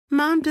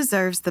Mom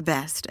deserves the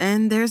best,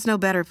 and there's no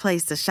better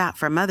place to shop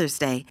for Mother's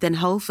Day than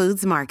Whole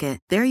Foods Market.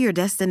 They're your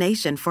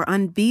destination for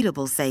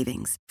unbeatable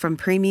savings, from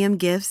premium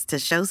gifts to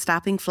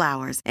show-stopping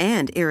flowers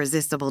and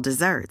irresistible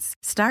desserts.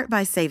 Start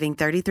by saving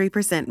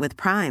 33% with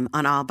Prime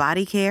on all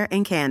body care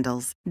and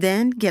candles.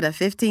 Then get a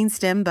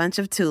 15-stem bunch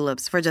of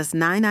tulips for just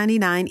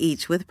 $9.99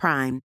 each with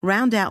Prime.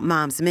 Round out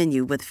Mom's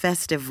menu with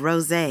festive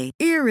rosé,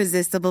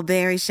 irresistible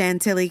berry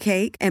chantilly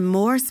cake, and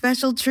more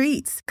special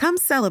treats. Come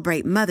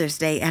celebrate Mother's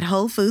Day at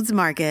Whole Foods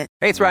Market.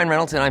 Hey, it's Ryan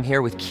Reynolds, and I'm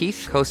here with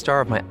Keith,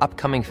 co-star of my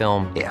upcoming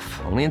film, If,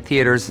 only in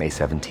theaters May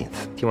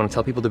 17th. Do you want to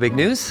tell people the big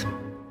news?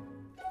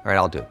 All right,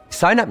 I'll do it.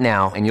 Sign up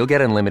now and you'll get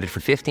unlimited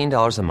for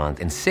 $15 a month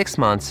and 6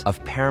 months of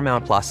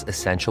Paramount Plus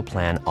Essential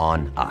Plan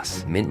on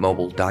us.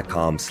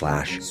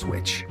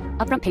 MintMobile.com/switch.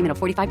 Upfront payment of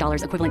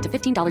 $45 equivalent to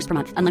 $15 per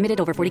month. Unlimited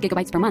over 40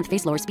 gigabytes per month.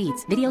 Face lower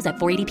speeds. Videos at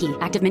 480p.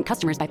 Active Mint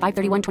customers by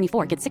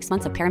 531.24 get 6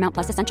 months of Paramount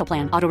Plus Essential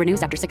Plan. Auto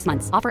renews after 6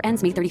 months. Offer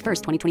ends May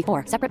 31st,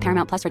 2024. Separate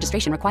Paramount Plus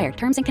registration required.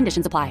 Terms and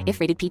conditions apply if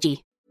rated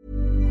PG.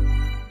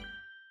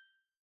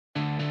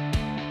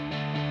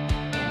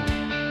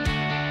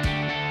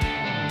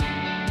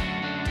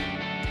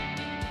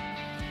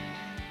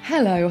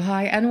 Hello,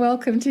 hi, and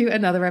welcome to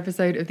another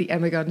episode of The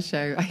Emma Gunn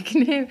Show. I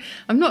can hear,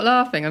 I'm not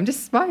laughing, I'm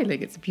just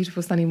smiling. It's a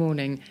beautiful sunny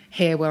morning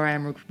here where I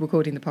am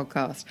recording the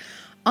podcast.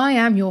 I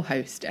am your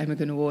host, Emma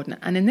Gunn-Warden,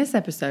 and in this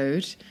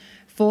episode,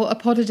 for a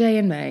pod a day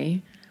in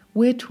May,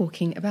 we're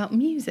talking about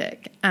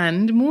music,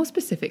 and more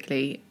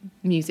specifically,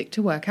 music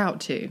to work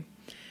out to.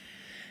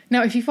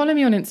 Now, if you follow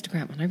me on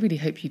Instagram, and I really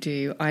hope you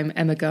do, I'm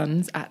Emma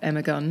Guns, at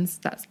Emma Guns,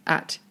 that's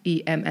at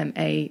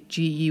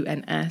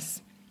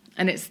EMMAGUNS,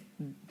 and it's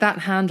that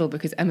handle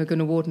because Emma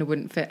Gunn-Warden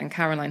wouldn't fit and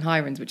Caroline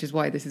Hirons, which is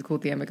why this is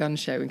called The Emma Gunn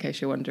Show, in case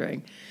you're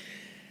wondering.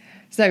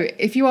 So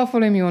if you are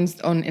following me on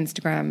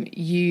Instagram,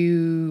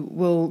 you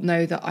will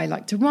know that I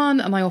like to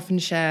run and I often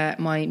share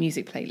my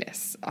music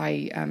playlists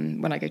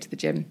when I go to the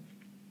gym.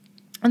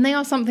 And they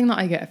are something that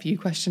I get a few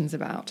questions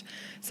about.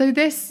 So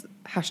this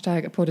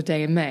hashtag A Pod a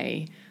Day in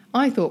May,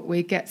 I thought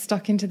we'd get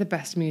stuck into the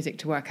best music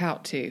to work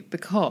out to,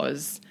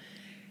 because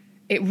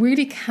it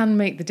really can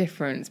make the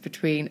difference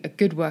between a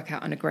good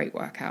workout and a great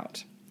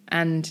workout.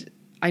 And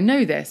I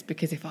know this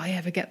because if I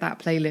ever get that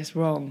playlist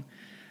wrong,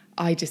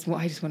 I just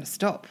want to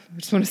stop. I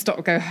just want to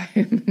stop, go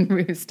home and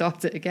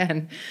restart it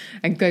again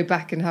and go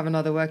back and have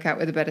another workout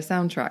with a better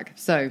soundtrack.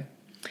 So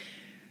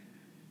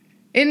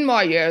in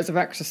my years of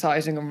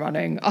exercising and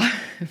running,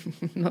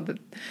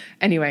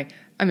 anyway,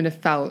 I'm in a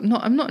foul,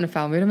 I'm not in a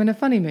foul mood, I'm in a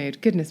funny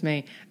mood. Goodness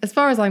me. As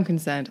far as I'm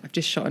concerned, I've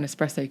just shot an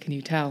espresso, can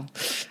you tell?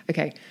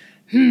 Okay.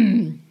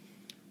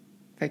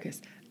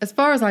 Focus. As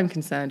far as I'm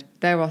concerned,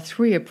 there are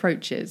 3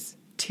 approaches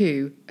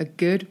to a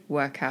good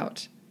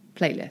workout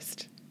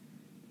playlist: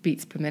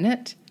 beats per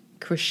minute,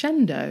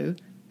 crescendo,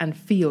 and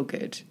feel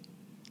good.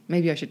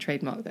 Maybe I should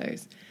trademark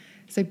those.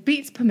 So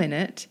beats per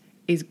minute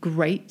is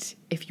great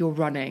if you're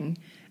running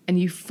and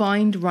you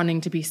find running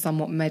to be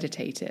somewhat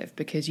meditative,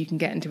 because you can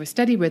get into a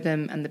steady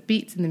rhythm and the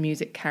beats and the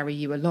music carry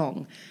you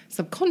along.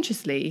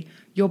 Subconsciously,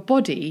 your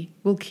body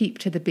will keep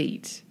to the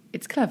beat.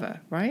 It's clever,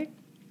 right?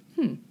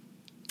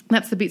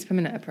 That's the beats per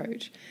minute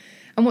approach.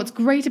 And what's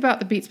great about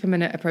the beats per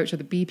minute approach, or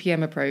the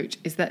BPM approach,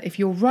 is that if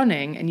you're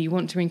running and you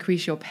want to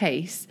increase your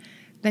pace,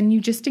 then you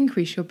just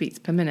increase your beats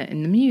per minute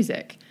in the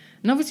music.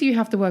 And obviously you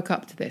have to work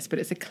up to this, but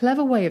it's a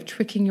clever way of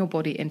tricking your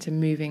body into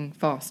moving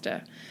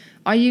faster.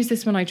 I used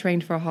this when I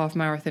trained for a half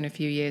marathon a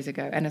few years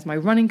ago, and as my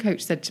running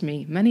coach said to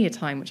me many a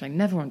time, which I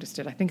never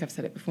understood, I think I've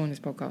said it before in this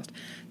podcast,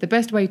 the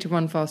best way to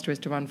run faster is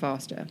to run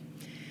faster.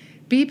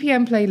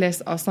 BPM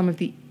playlists are some of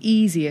the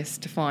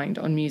easiest to find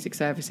on music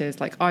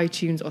services like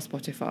iTunes or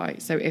Spotify.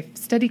 So if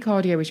steady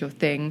cardio is your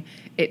thing,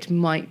 it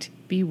might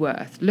be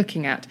worth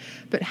looking at.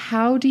 But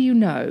how do you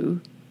know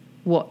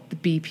what the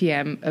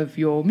BPM of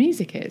your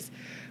music is?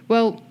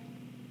 Well,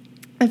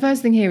 the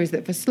first thing here is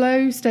that for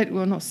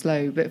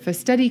for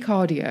steady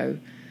cardio,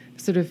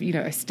 sort of,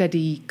 a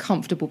steady,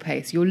 comfortable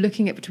pace, you're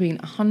looking at between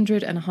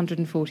 100 and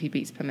 140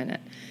 beats per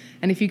minute.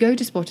 And if you go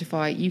to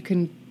Spotify, you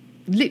can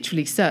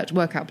literally search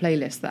workout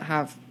playlists that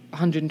have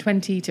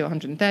 120 to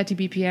 130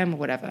 BPM or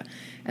whatever,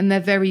 and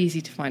they're very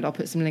easy to find. I'll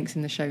put some links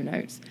in the show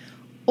notes.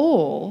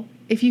 Or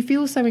if you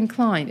feel so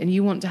inclined and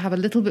you want to have a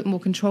little bit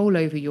more control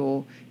over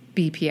your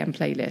BPM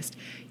playlist,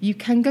 you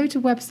can go to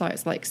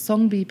websites like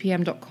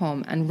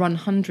songbpm.com and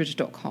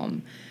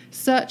run100.com,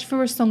 search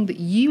for a song that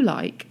you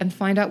like and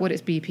find out what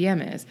its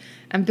BPM is,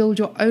 and build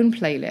your own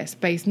playlist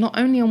based not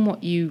only on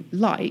what you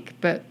like,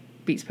 but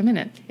beats per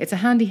minute. It's a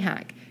handy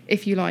hack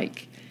if you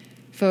like,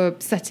 for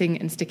setting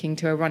and sticking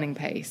to a running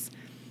pace.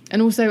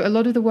 And also, a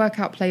lot of the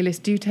workout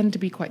playlists do tend to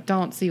be quite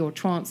dancey or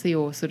trancey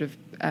or sort of,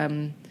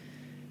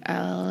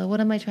 what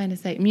am I trying to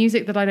say?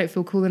 Music that I don't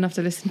feel cool enough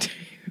to listen to,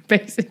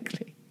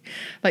 basically.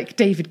 Like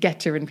David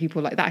Guetta and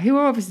people like that, who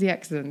are obviously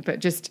excellent, but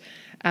just,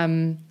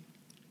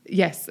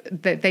 yes,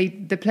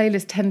 the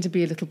playlists tend to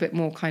be a little bit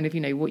more kind of,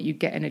 what you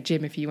get in a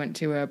gym if you went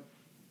to a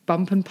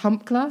bump and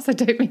pump class. I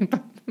don't mean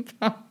bump and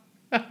pump.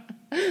 I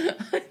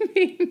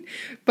mean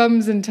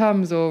bums and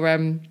tums, or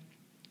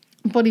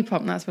Body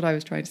pump, that's what I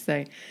was trying to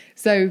say.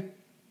 So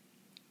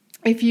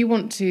if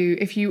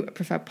you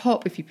prefer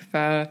pop, if you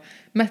prefer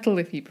metal,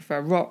 if you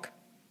prefer rock,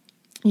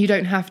 you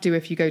don't have to,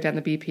 if you go down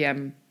the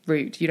BPM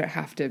route, you don't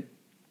have to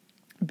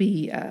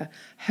be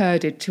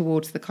herded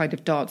towards the kind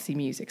of dancey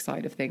music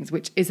side of things,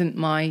 which isn't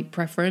my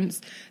preference.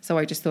 So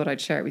I just thought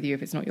I'd share it with you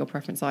if it's not your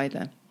preference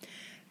either.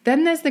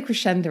 Then there's the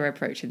crescendo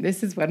approach, and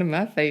this is one of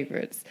my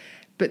favourites.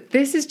 But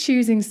this is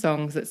choosing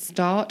songs that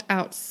start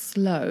out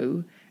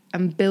slow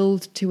and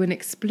build to an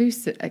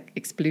explosive,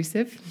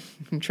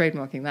 I'm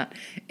trademarking that,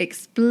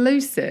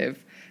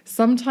 explosive,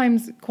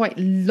 sometimes quite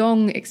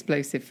long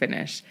explosive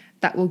finish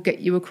that will get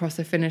you across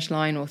a finish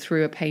line or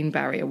through a pain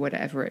barrier,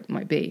 whatever it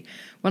might be.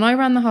 When I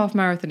ran the half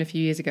marathon a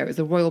few years ago, it was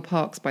the Royal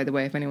Parks, by the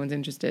way, if anyone's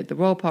interested. The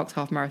Royal Parks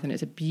half marathon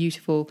is a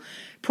beautiful,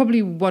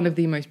 probably one of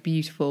the most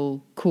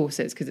beautiful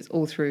courses because it's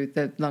all through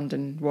the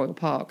London Royal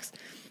Parks.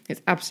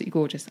 It's absolutely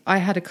gorgeous. I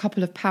had a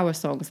couple of power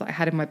songs that I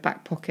had in my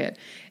back pocket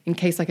in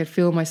case I could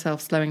feel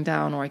myself slowing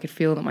down or I could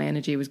feel that my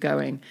energy was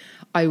going.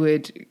 I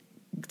would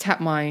tap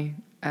my,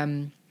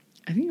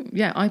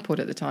 iPod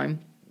at the time.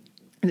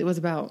 It was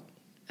about,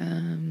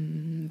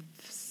 oh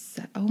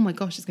my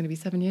gosh, it's going to be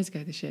 7 years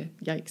ago this year.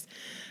 Yikes.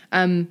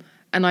 And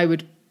I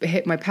would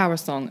hit my power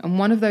song. And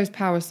one of those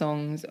power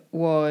songs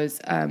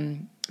was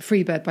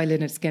Freebird by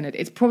Lynyrd Skynyrd.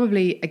 It's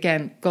probably,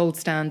 again, gold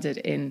standard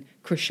in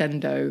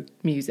crescendo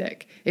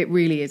music. It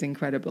really is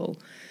incredible.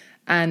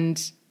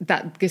 And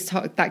that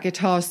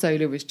guitar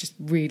solo was just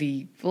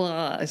really,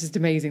 it's just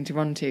amazing to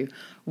run to.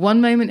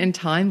 One Moment in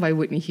Time by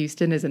Whitney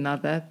Houston is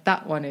another.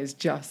 That one is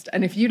just,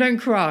 and if you don't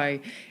cry,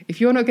 if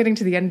you're not getting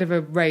to the end of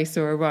a race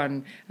or a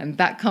run and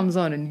that comes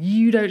on and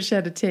you don't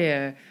shed a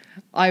tear,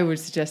 I would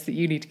suggest that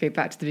you need to go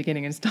back to the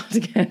beginning and start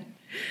again.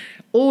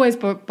 Always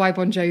by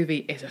Bon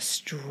Jovi is a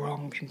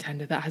strong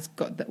contender. That has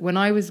got that. When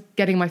I was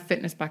getting my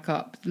fitness back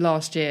up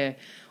last year,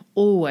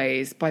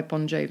 Always by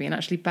Bon Jovi, and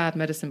actually Bad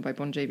Medicine by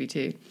Bon Jovi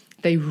too.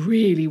 They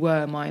really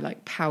were my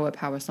like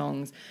power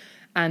songs.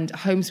 And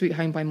Home Sweet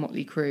Home by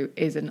Motley Crue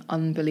is an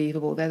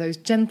unbelievable. They're those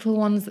gentle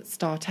ones that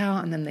start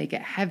out and then they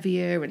get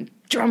heavier and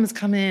drums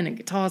come in and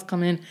guitars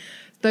come in.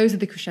 Those are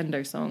the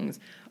crescendo songs.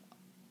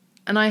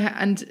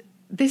 And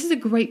this is a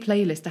great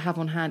playlist to have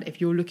on hand if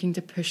you're looking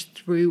to push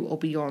through or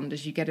beyond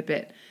as you get a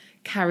bit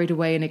carried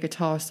away in a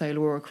guitar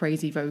solo or a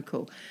crazy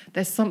vocal.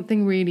 There's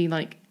something really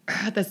like,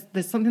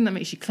 there's something that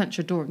makes you clench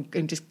your jaw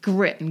and just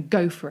grit and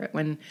go for it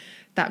when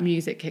that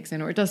music kicks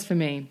in, or it does for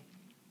me.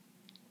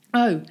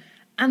 Oh,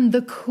 and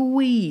the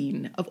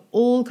queen of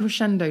all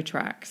crescendo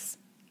tracks,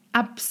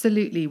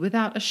 absolutely,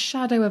 without a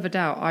shadow of a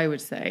doubt, I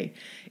would say,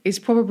 is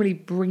probably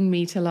Bring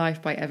Me to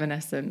Life by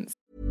Evanescence.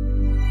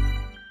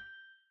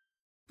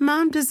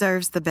 Mom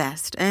deserves the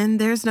best, and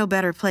there's no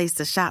better place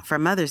to shop for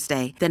Mother's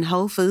Day than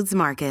Whole Foods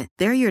Market.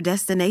 They're your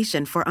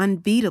destination for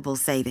unbeatable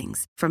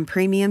savings, from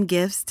premium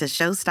gifts to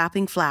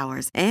show-stopping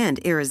flowers and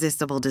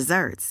irresistible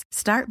desserts.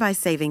 Start by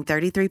saving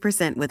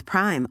 33% with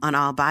Prime on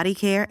all body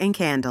care and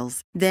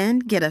candles. Then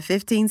get a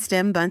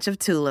 15-stem bunch of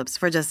tulips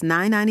for just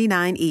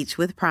 $9.99 each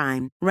with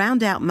Prime.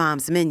 Round out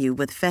Mom's menu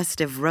with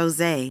festive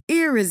rosé,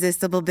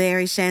 irresistible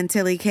berry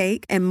chantilly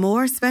cake, and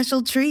more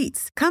special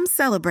treats. Come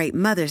celebrate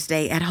Mother's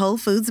Day at Whole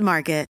Foods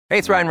Market. Hey,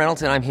 it's Ryan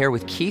Reynolds, and I'm here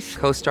with Keith,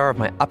 co-star of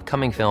my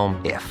upcoming film,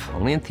 If,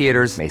 only in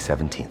theaters May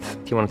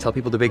 17th. Do you want to tell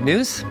people the big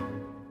news?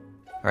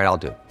 All right, I'll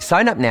do it.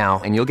 Sign up now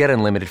and you'll get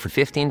unlimited for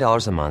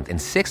 $15 a month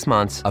and 6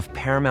 months of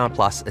Paramount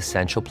Plus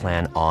Essential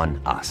Plan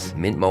on us.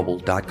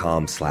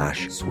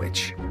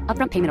 MintMobile.com/switch.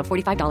 Upfront payment of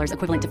 $45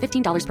 equivalent to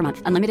 $15 per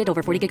month. Unlimited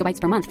over 40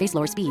 gigabytes per month. Face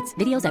lower speeds.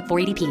 Videos at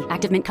 480p.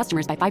 Active Mint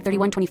customers by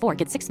 531.24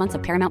 get 6 months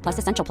of Paramount Plus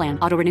Essential Plan.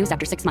 Auto renews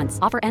after 6 months.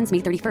 Offer ends May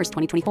 31st,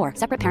 2024.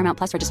 Separate Paramount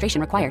Plus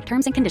registration required.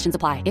 Terms and conditions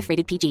apply if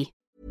rated PG.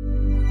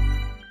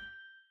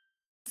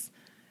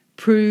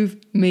 Prove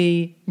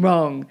Me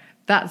Wrong.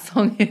 That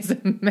song is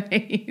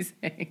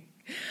amazing.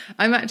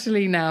 I'm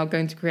actually now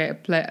going to create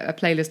a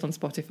playlist on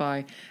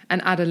Spotify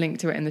and add a link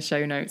to it in the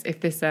show notes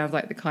if this sounds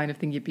like the kind of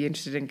thing you'd be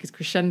interested in, because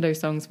crescendo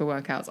songs for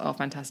workouts are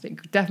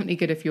fantastic. Definitely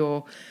good if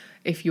you're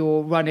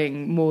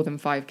running more than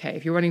 5K.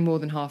 If you're running more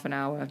than half an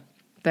hour,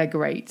 they're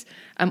great.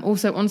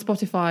 Also on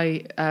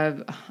Spotify,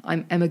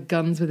 I'm Emma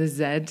Guns with a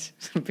Z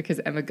because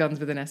Emma Guns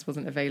with an S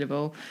wasn't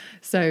available.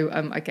 So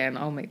again,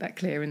 I'll make that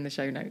clear in the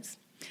show notes.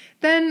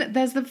 Then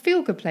there's the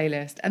Feel Good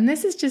playlist, and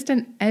this is just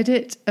an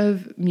edit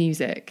of the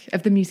music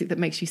that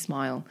makes you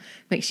smile.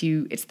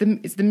 It's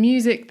the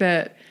music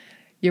that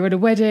you're at a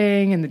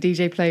wedding and the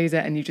DJ plays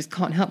it and you just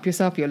can't help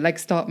yourself. Your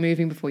legs start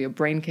moving before your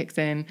brain kicks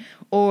in.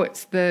 Or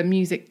it's the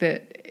music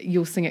that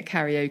you'll sing at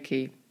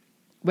karaoke,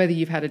 whether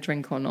you've had a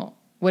drink or not,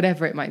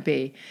 whatever it might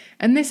be.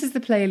 And this is the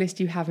playlist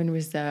you have in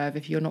reserve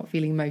if you're not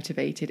feeling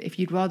motivated, if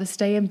you'd rather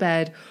stay in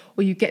bed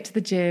or you get to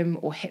the gym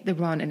or hit the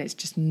run and it's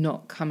just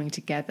not coming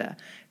together.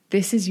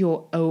 This is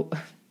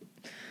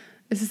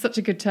this is such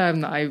a good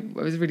term that I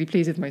was really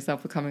pleased with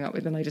myself for coming up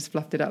with, and I just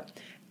fluffed it up.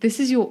 This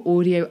is your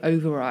audio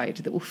override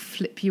that will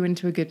flip you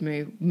into a good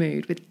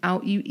mood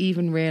without you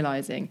even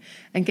realising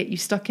and get you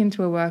stuck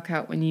into a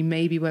workout when you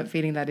maybe weren't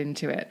feeling that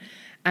into it.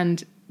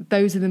 And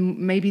those are the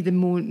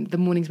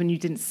mornings when you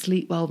didn't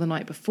sleep well the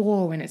night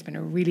before, when it's been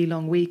a really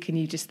long week and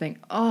you just think,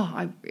 oh,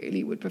 I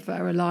really would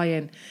prefer a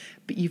lie-in.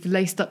 But you've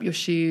laced up your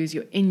shoes,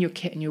 you're in your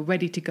kit and you're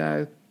ready to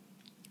go.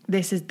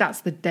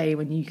 That's the day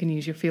when you can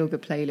use your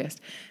feel-good playlist.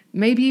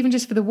 Maybe even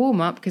just for the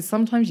warm-up, because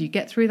sometimes you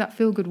get through that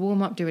feel-good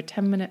warm-up, do a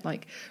 10-minute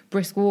like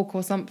brisk walk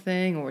or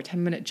something, or a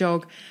 10-minute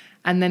jog.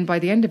 And then by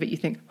the end of it, you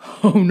think,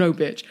 oh no,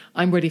 bitch,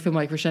 I'm ready for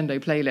my crescendo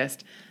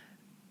playlist.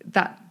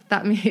 That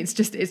it's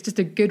just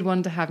a good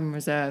one to have in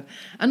reserve.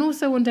 And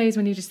also on days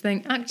when you just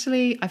think,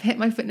 actually, I've hit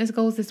my fitness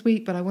goals this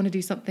week, but I want to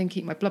do something,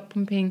 keep my blood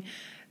pumping.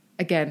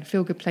 Again,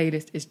 Feel Good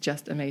playlist is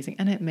just amazing,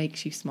 and it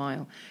makes you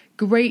smile. A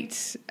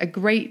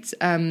great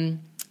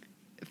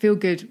Feel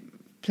Good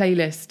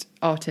playlist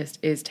artist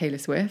is Taylor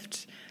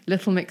Swift.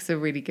 Little Mix are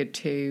really good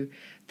too.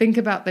 Think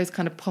about those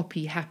kind of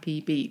poppy, happy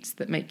beats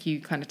that make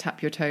you kind of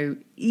tap your toe,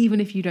 even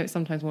if you don't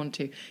sometimes want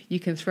to. You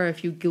can throw a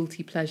few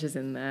guilty pleasures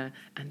in there,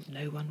 and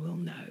no one will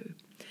know.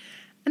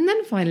 And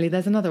then finally,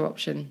 there's another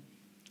option,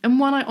 and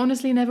one I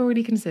honestly never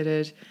really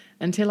considered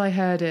until I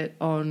heard it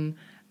on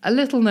a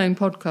little-known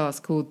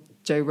podcast called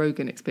Joe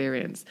Rogan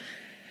Experience.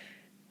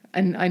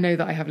 And I know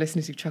that I have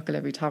listeners who chuckle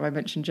every time I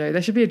mention Joe.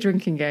 There should be a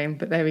drinking game,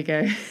 but there we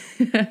go.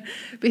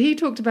 But he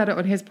talked about it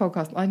on his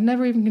podcast. I'd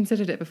never even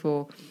considered it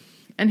before.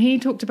 And he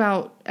talked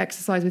about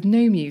exercise with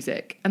no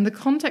music. And the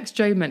context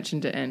Joe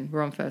mentioned it in,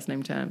 we're on first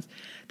name terms,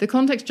 the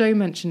context Joe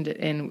mentioned it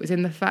in was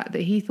in the fact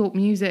that he thought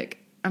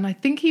music, and I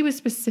think he was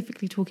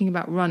specifically talking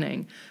about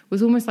running,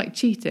 was almost like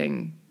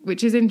cheating,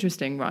 which is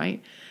interesting,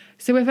 right?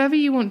 So if ever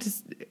you want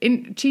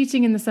to,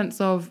 cheating in the sense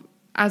of,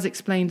 as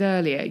explained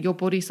earlier, your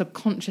body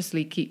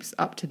subconsciously keeps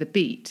up to the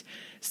beat.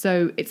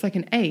 So it's like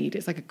an aid,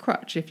 it's like a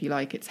crutch, if you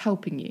like, it's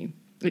helping you.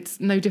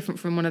 It's no different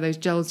from one of those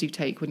gels you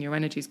take when your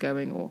energy's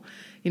going, or,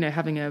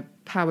 having a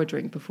power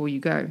drink before you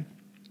go,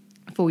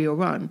 before your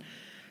run.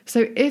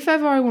 So if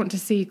ever I want to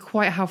see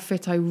quite how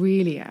fit I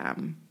really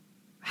am,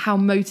 how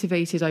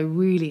motivated I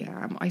really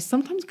am, I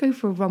sometimes go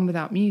for a run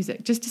without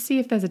music just to see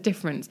if there's a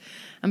difference.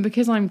 And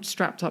because I'm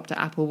strapped up to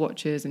Apple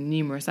Watches and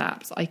numerous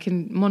apps, I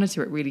can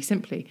monitor it really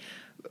simply.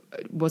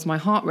 Was my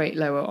heart rate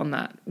lower on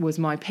that? Was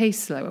my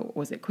pace slower?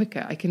 Was it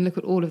quicker? I can look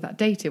at all of that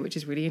data, which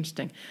is really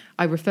interesting.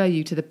 I refer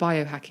you to the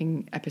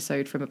biohacking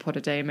episode from A Pod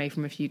a Day in May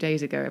from a few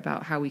days ago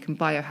about how we can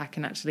biohack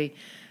and actually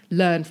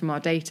learn from our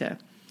data.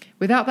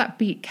 Without that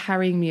beat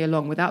carrying me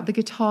along, without the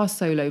guitar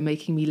solo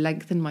making me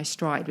lengthen my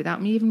stride,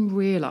 without me even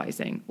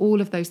realizing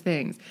all of those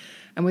things,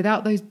 and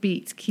without those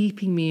beats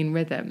keeping me in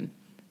rhythm,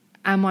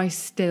 am I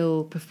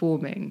still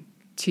performing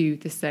to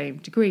the same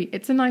degree?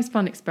 It's a nice,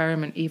 fun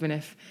experiment, even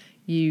if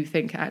you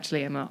think,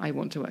 actually, Emma, I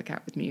want to work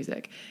out with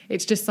music.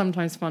 It's just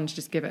sometimes fun to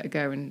just give it a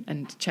go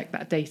and check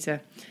that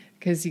data,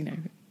 because,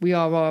 we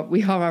are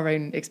our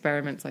own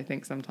experiments, I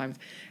think, sometimes.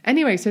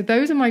 Anyway, so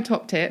those are my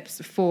top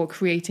tips for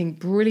creating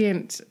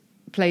brilliant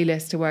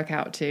playlists to work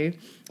out to,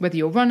 whether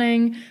you're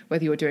running,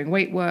 whether you're doing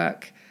weight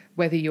work,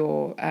 whether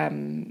you're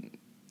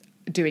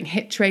doing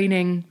HIIT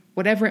training,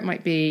 whatever it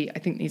might be. I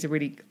think these are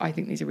really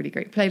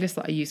great playlists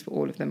that I use for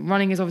all of them.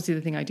 Running is obviously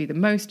the thing I do the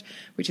most,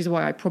 which is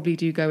why I probably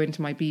do go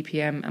into my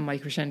BPM and my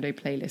crescendo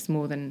playlist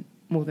more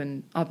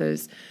than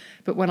others.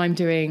 But when I'm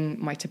doing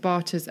my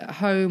Tabatas at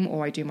home,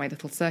 or I do my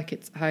little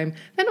circuits at home,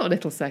 they're not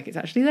little circuits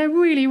actually, they're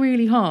really,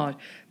 really hard.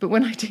 But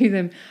when I do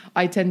them,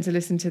 I tend to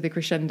listen to the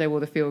crescendo or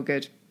the feel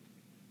good.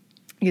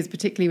 Because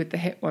particularly with the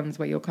HIIT ones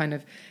where you're kind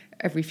of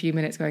every few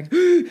minutes going,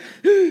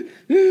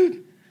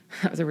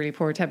 that was a really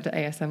poor attempt at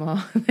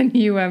ASMR.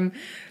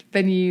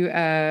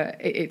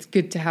 It's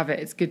good to have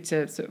it. It's good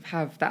to sort of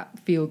have that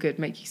feel good,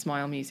 make you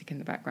smile music in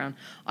the background.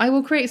 I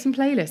will create some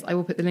playlists. I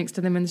will put the links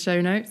to them in the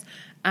show notes,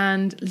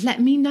 and let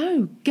me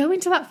know. Go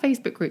into that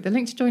Facebook group. The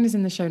link to join is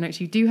in the show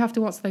notes. You do have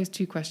to answer those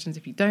 2 questions.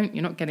 If you don't,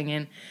 you're not getting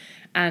in.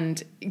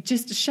 And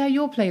just share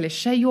your playlist,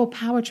 share your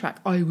power track.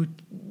 I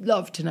would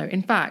love to know.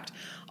 In fact,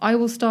 I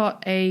will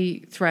start a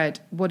thread.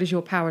 What is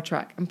your power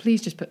track? And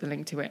please just put the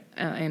link to it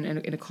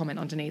in a comment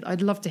underneath.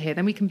 I'd love to hear.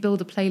 Then we can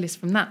build a playlist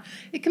from that.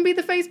 It can be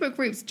the Facebook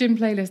group's gym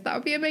playlist. That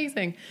would be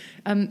amazing.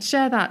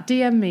 Share that.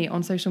 DM me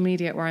on social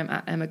media where I'm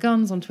at Emma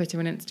Guns on Twitter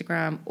and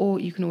Instagram, or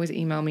you can always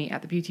email me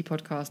at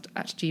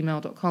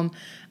thebeautypodcast@gmail.com.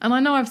 And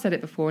I know I've said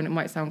it before and it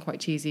might sound quite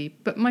cheesy,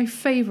 but my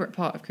favourite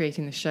part of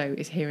creating the show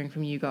is hearing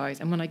from you guys.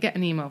 And when I get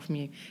an email from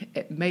you,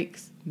 it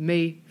makes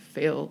me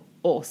feel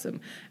awesome.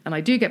 And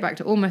I do get back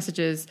to all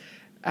messages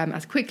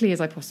as quickly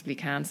as I possibly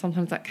can.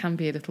 Sometimes that can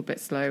be a little bit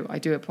slow. I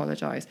do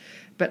apologise.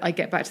 But I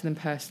get back to them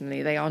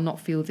personally. They are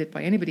not fielded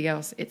by anybody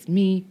else. It's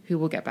me who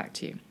will get back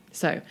to you.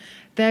 So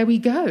there we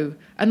go.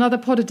 Another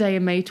Pod a Day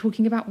in May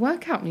talking about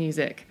workout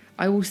music.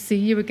 I will see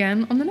you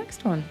again on the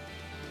next one.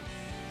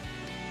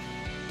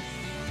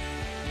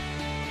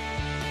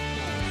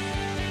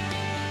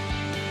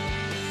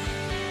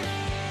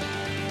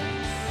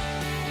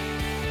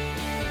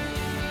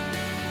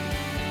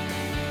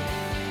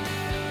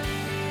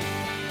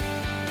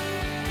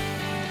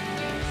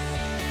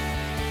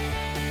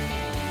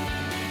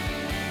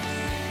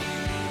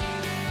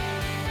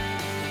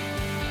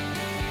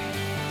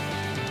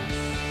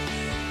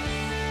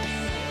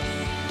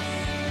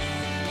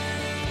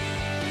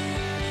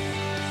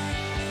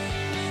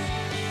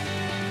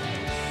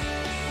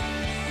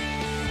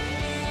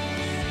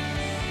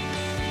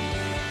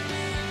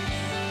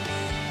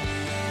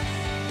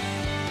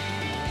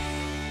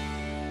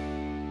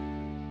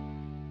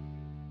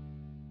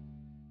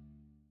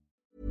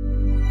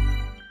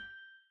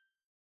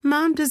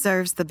 Mom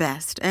deserves the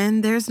best,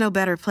 and there's no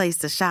better place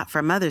to shop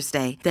for Mother's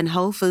Day than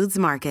Whole Foods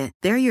Market.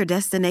 They're your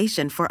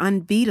destination for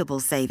unbeatable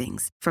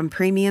savings, from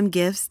premium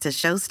gifts to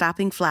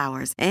show-stopping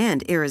flowers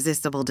and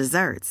irresistible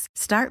desserts.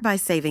 Start by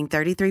saving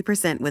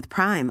 33% with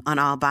Prime on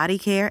all body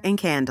care and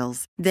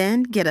candles.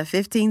 Then get a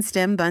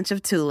 15-stem bunch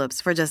of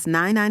tulips for just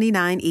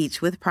 $9.99 each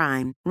with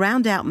Prime.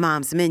 Round out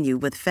Mom's menu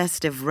with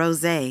festive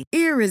rosé,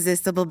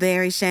 irresistible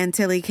berry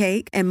chantilly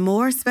cake, and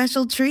more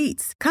special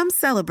treats. Come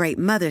celebrate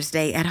Mother's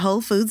Day at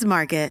Whole Foods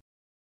Market.